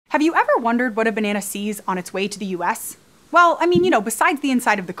Have you ever wondered what a banana sees on its way to the US? Well, besides the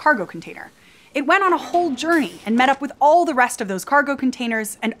inside of the cargo container. It went on a whole journey and met up with all the rest of those cargo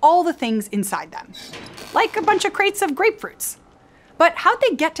containers and all the things inside them. Like a bunch of crates of grapefruits. But how'd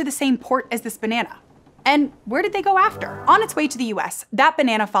they get to the same port as this banana? And where did they go after? On its way to the US, that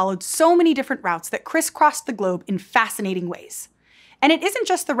banana followed so many different routes that crisscrossed the globe in fascinating ways. And it isn't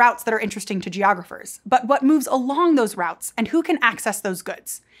just the routes that are interesting to geographers, but what moves along those routes and who can access those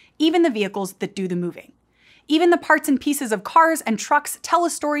goods, even the vehicles that do the moving. Even the parts and pieces of cars and trucks tell a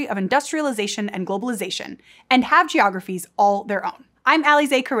story of industrialization and globalization, and have geographies all their own. I'm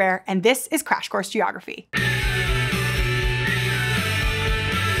Alize Carrere, and this is Crash Course Geography.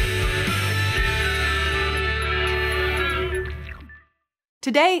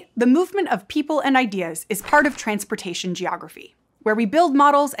 Today, the movement of people and ideas is part of transportation geography, where we build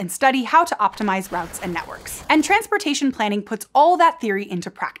models and study how to optimize routes and networks. And transportation planning puts all that theory into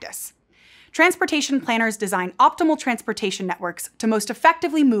practice. Transportation planners design optimal transportation networks to most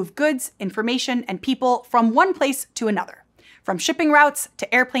effectively move goods, information, and people from one place to another, from shipping routes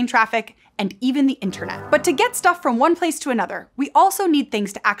to airplane traffic, and even the internet. But to get stuff from one place to another, we also need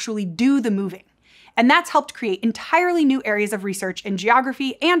things to actually do the moving. And that's helped create entirely new areas of research in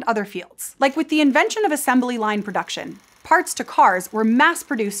geography and other fields. Like with the invention of assembly line production, parts to cars were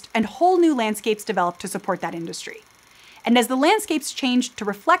mass-produced and whole new landscapes developed to support that industry. And as the landscapes changed to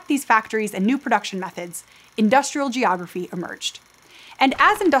reflect these factories and new production methods, industrial geography emerged. And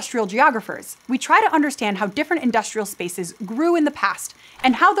as industrial geographers, we try to understand how different industrial spaces grew in the past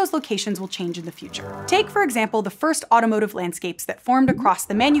and how those locations will change in the future. Take, for example, the first automotive landscapes that formed across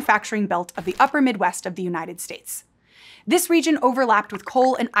the manufacturing belt of the upper Midwest of the United States. This region overlapped with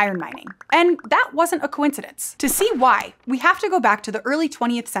coal and iron mining, and that wasn't a coincidence. To see why, we have to go back to the early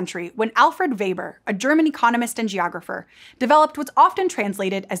 20th century when Alfred Weber, a German economist and geographer, developed what's often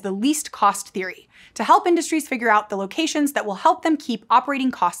translated as the least cost theory to help industries figure out the locations that will help them keep operating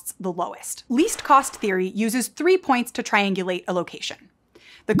costs the lowest. Least cost theory uses 3 points to triangulate a location.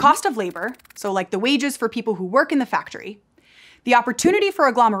 The cost of labor, so like the wages for people who work in the factory, the opportunity for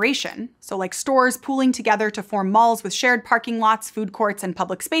agglomeration, so like stores pooling together to form malls with shared parking lots, food courts, and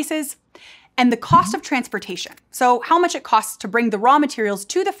public spaces, and the cost of transportation, so how much it costs to bring the raw materials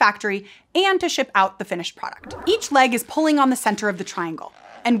to the factory and to ship out the finished product. Each leg is pulling on the center of the triangle,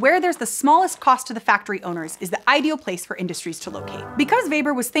 and where there's the smallest cost to the factory owners is the ideal place for industries to locate. Because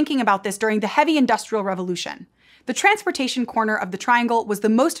Weber was thinking about this during the heavy industrial revolution, the transportation corner of the triangle was the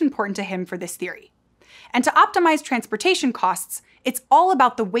most important to him for this theory. And to optimize transportation costs, it's all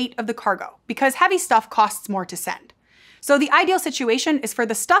about the weight of the cargo, because heavy stuff costs more to send. So the ideal situation is for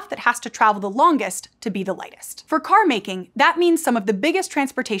the stuff that has to travel the longest to be the lightest. For car making, that means some of the biggest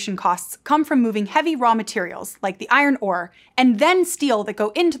transportation costs come from moving heavy raw materials, like the iron ore, and then steel that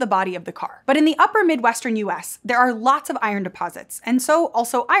go into the body of the car. But in the upper Midwestern US, there are lots of iron deposits, and so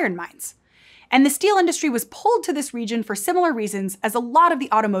also iron mines. And the steel industry was pulled to this region for similar reasons as a lot of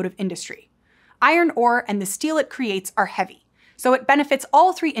the automotive industry. Iron ore and the steel it creates are heavy, so it benefits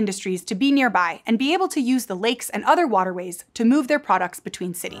all three industries to be nearby and be able to use the lakes and other waterways to move their products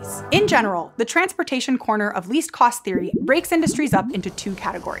between cities. In general, the transportation corner of least cost theory breaks industries up into two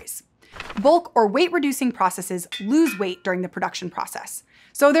categories. Bulk or weight-reducing processes lose weight during the production process,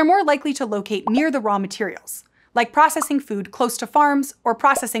 so they're more likely to locate near the raw materials, like processing food close to farms or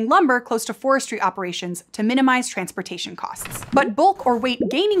processing lumber close to forestry operations to minimize transportation costs. But bulk or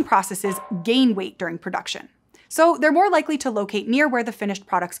weight-gaining processes gain weight during production, so they're more likely to locate near where the finished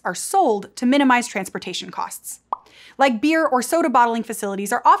products are sold to minimize transportation costs. Like beer or soda bottling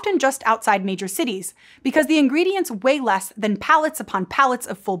facilities are often just outside major cities because the ingredients weigh less than pallets upon pallets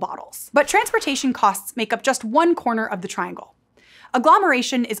of full bottles. But transportation costs make up just one corner of the triangle.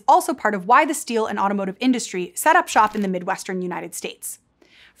 Agglomeration is also part of why the steel and automotive industry set up shop in the Midwestern United States.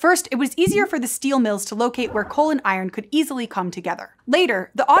 First, it was easier for the steel mills to locate where coal and iron could easily come together. Later,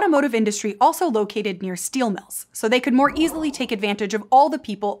 the automotive industry also located near steel mills, so they could more easily take advantage of all the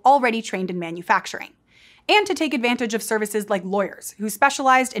people already trained in manufacturing, and to take advantage of services like lawyers, who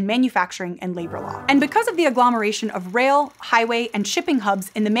specialized in manufacturing and labor law. And because of the agglomeration of rail, highway, and shipping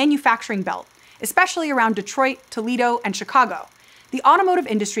hubs in the manufacturing belt, especially around Detroit, Toledo, and Chicago, the automotive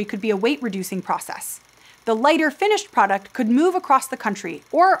industry could be a weight-reducing process. The lighter finished product could move across the country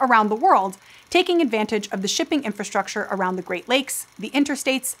or around the world, taking advantage of the shipping infrastructure around the Great Lakes, the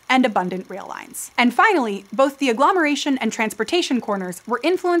interstates, and abundant rail lines. And finally, both the agglomeration and transportation corners were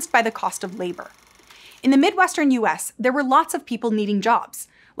influenced by the cost of labor. In the Midwestern US, there were lots of people needing jobs,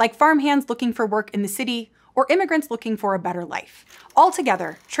 like farmhands looking for work in the city, or immigrants looking for a better life.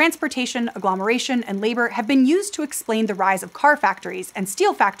 Altogether, transportation, agglomeration, and labor have been used to explain the rise of car factories and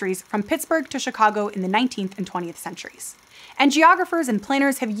steel factories from Pittsburgh to Chicago in the 19th and 20th centuries. And geographers and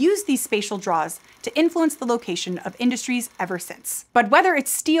planners have used these spatial draws to influence the location of industries ever since. But whether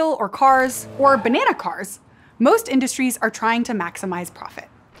it's steel or cars, or banana cars, most industries are trying to maximize profit.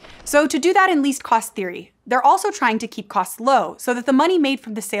 So to do that in least cost theory, they're also trying to keep costs low so that the money made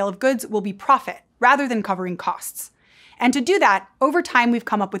from the sale of goods will be profit, rather than covering costs. And to do that, over time we've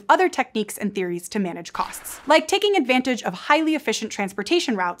come up with other techniques and theories to manage costs, like taking advantage of highly efficient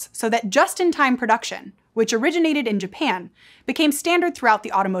transportation routes so that just-in-time production, which originated in Japan, became standard throughout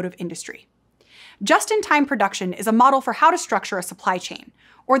the automotive industry. Just-in-time production is a model for how to structure a supply chain,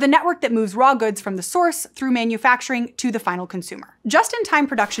 or the network that moves raw goods from the source through manufacturing to the final consumer. Just-in-time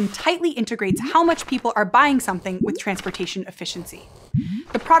production tightly integrates how much people are buying something with transportation efficiency.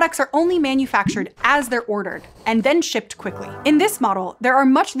 The products are only manufactured as they're ordered and then shipped quickly. In this model, there are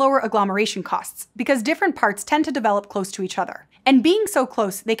much lower agglomeration costs because different parts tend to develop close to each other. And being so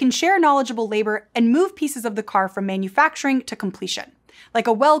close, they can share knowledgeable labor and move pieces of the car from manufacturing to completion, like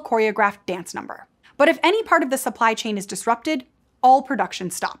a well-choreographed dance number. But if any part of the supply chain is disrupted, all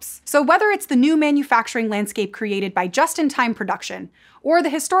production stops. So whether it's the new manufacturing landscape created by just-in-time production, or the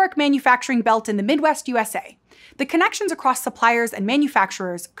historic manufacturing belt in the Midwest USA, the connections across suppliers and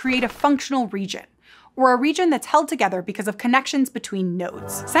manufacturers create a functional region, or a region that's held together because of connections between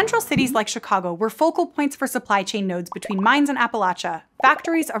nodes. Central cities like Chicago were focal points for supply chain nodes between mines in Appalachia,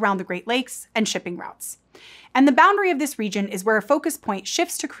 factories around the Great Lakes, and shipping routes. And the boundary of this region is where a focus point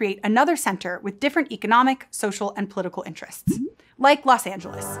shifts to create another center with different economic, social, and political interests, like Los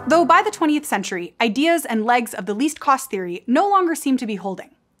Angeles. Though by the 20th century, ideas and legs of the least cost theory no longer seem to be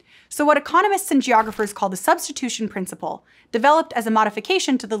holding. So what economists and geographers call the substitution principle developed as a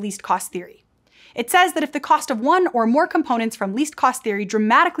modification to the least cost theory. It says that if the cost of one or more components from least cost theory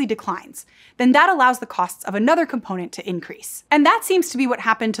dramatically declines, then that allows the costs of another component to increase. And that seems to be what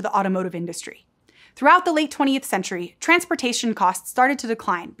happened to the automotive industry. Throughout the late 20th century, transportation costs started to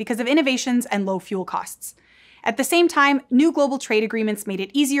decline because of innovations and low fuel costs. At the same time, new global trade agreements made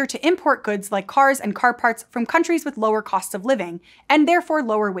it easier to import goods like cars and car parts from countries with lower costs of living, and therefore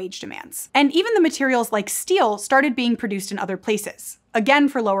lower wage demands. And even the materials like steel started being produced in other places, again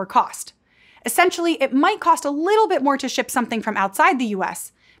for lower cost. Essentially, it might cost a little bit more to ship something from outside the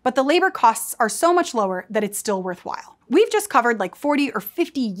US, but the labor costs are so much lower that it's still worthwhile. We've just covered like 40 or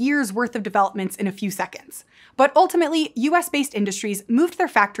 50 years worth of developments in a few seconds. But ultimately, US-based industries moved their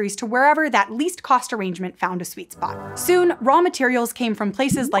factories to wherever that least cost arrangement found a sweet spot. Soon, raw materials came from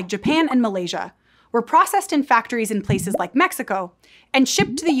places like Japan and Malaysia, were processed in factories in places like Mexico, and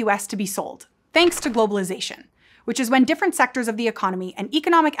shipped to the US to be sold, thanks to globalization, which is when different sectors of the economy and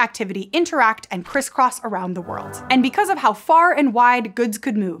economic activity interact and crisscross around the world. And because of how far and wide goods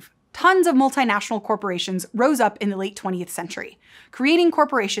could move, tons of multinational corporations rose up in the late 20th century, creating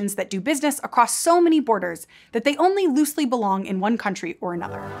corporations that do business across so many borders that they only loosely belong in one country or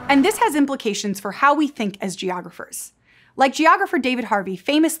another. And this has implications for how we think as geographers. Like geographer David Harvey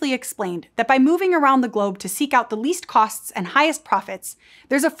famously explained that by moving around the globe to seek out the least costs and highest profits,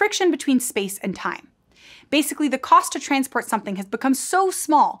 there's a friction between space and time. Basically, the cost to transport something has become so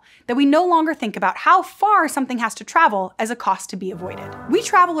small that we no longer think about how far something has to travel as a cost to be avoided. We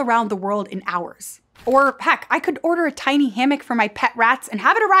travel around the world in hours. Or heck, I could order a tiny hammock for my pet rats and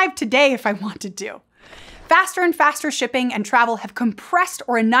have it arrive today if I wanted to. Faster and faster shipping and travel have compressed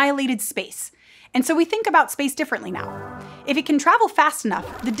or annihilated space. And so we think about space differently now. If it can travel fast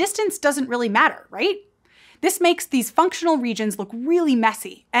enough, the distance doesn't really matter, right? This makes these functional regions look really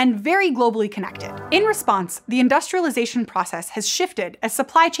messy and very globally connected. In response, the industrialization process has shifted as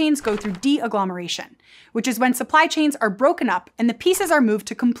supply chains go through de-agglomeration, which is when supply chains are broken up and the pieces are moved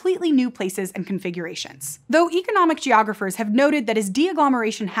to completely new places and configurations. Though economic geographers have noted that as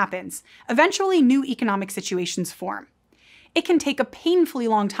de-agglomeration happens, eventually new economic situations form. It can take a painfully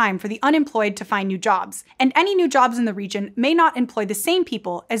long time for the unemployed to find new jobs, and any new jobs in the region may not employ the same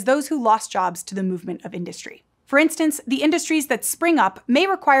people as those who lost jobs to the movement of industry. For instance, the industries that spring up may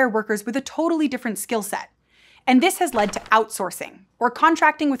require workers with a totally different skill set, and this has led to outsourcing, or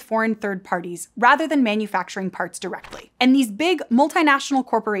contracting with foreign third parties rather than manufacturing parts directly. And these big multinational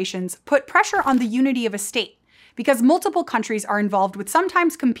corporations put pressure on the unity of a state, because multiple countries are involved with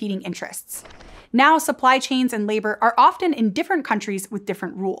sometimes competing interests. Now, supply chains and labor are often in different countries with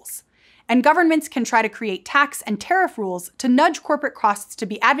different rules, and governments can try to create tax and tariff rules to nudge corporate costs to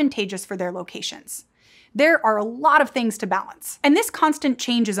be advantageous for their locations. There are a lot of things to balance, and this constant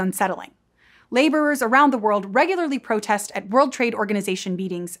change is unsettling. Laborers around the world regularly protest at World Trade Organization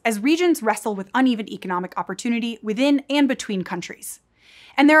meetings as regions wrestle with uneven economic opportunity within and between countries.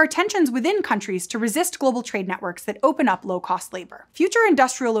 And there are tensions within countries to resist global trade networks that open up low-cost labor. Future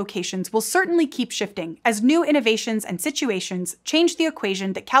industrial locations will certainly keep shifting as new innovations and situations change the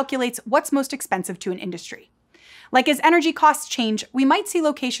equation that calculates what's most expensive to an industry. Like as energy costs change, we might see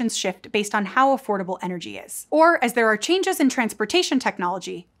locations shift based on how affordable energy is. Or as there are changes in transportation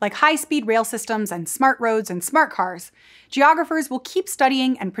technology, like high-speed rail systems and smart roads and smart cars, geographers will keep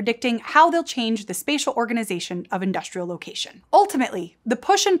studying and predicting how they'll change the spatial organization of industrial location. Ultimately, the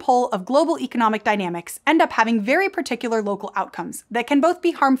push and pull of global economic dynamics end up having very particular local outcomes that can both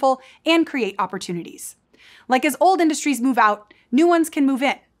be harmful and create opportunities. Like as old industries move out, new ones can move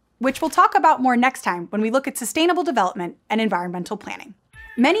in, which we'll talk about more next time when we look at sustainable development and environmental planning.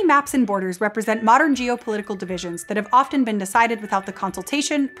 Many maps and borders represent modern geopolitical divisions that have often been decided without the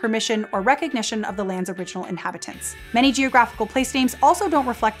consultation, permission, or recognition of the land's original inhabitants. Many geographical place names also don't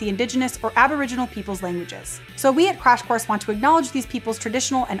reflect the indigenous or aboriginal people's languages. So we at CrashCourse want to acknowledge these people's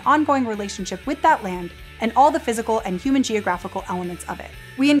traditional and ongoing relationship with that land and all the physical and human geographical elements of it.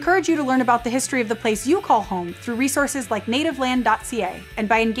 We encourage you to learn about the history of the place you call home through resources like nativeland.ca and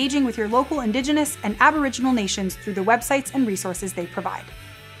by engaging with your local indigenous and aboriginal nations through the websites and resources they provide.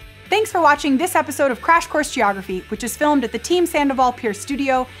 Thanks for watching this episode of Crash Course Geography, which is filmed at the Team Sandoval Pierce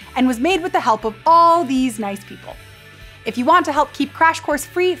studio and was made with the help of all these nice people. If you want to help keep Crash Course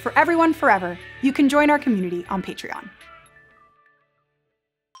free for everyone forever, you can join our community on Patreon.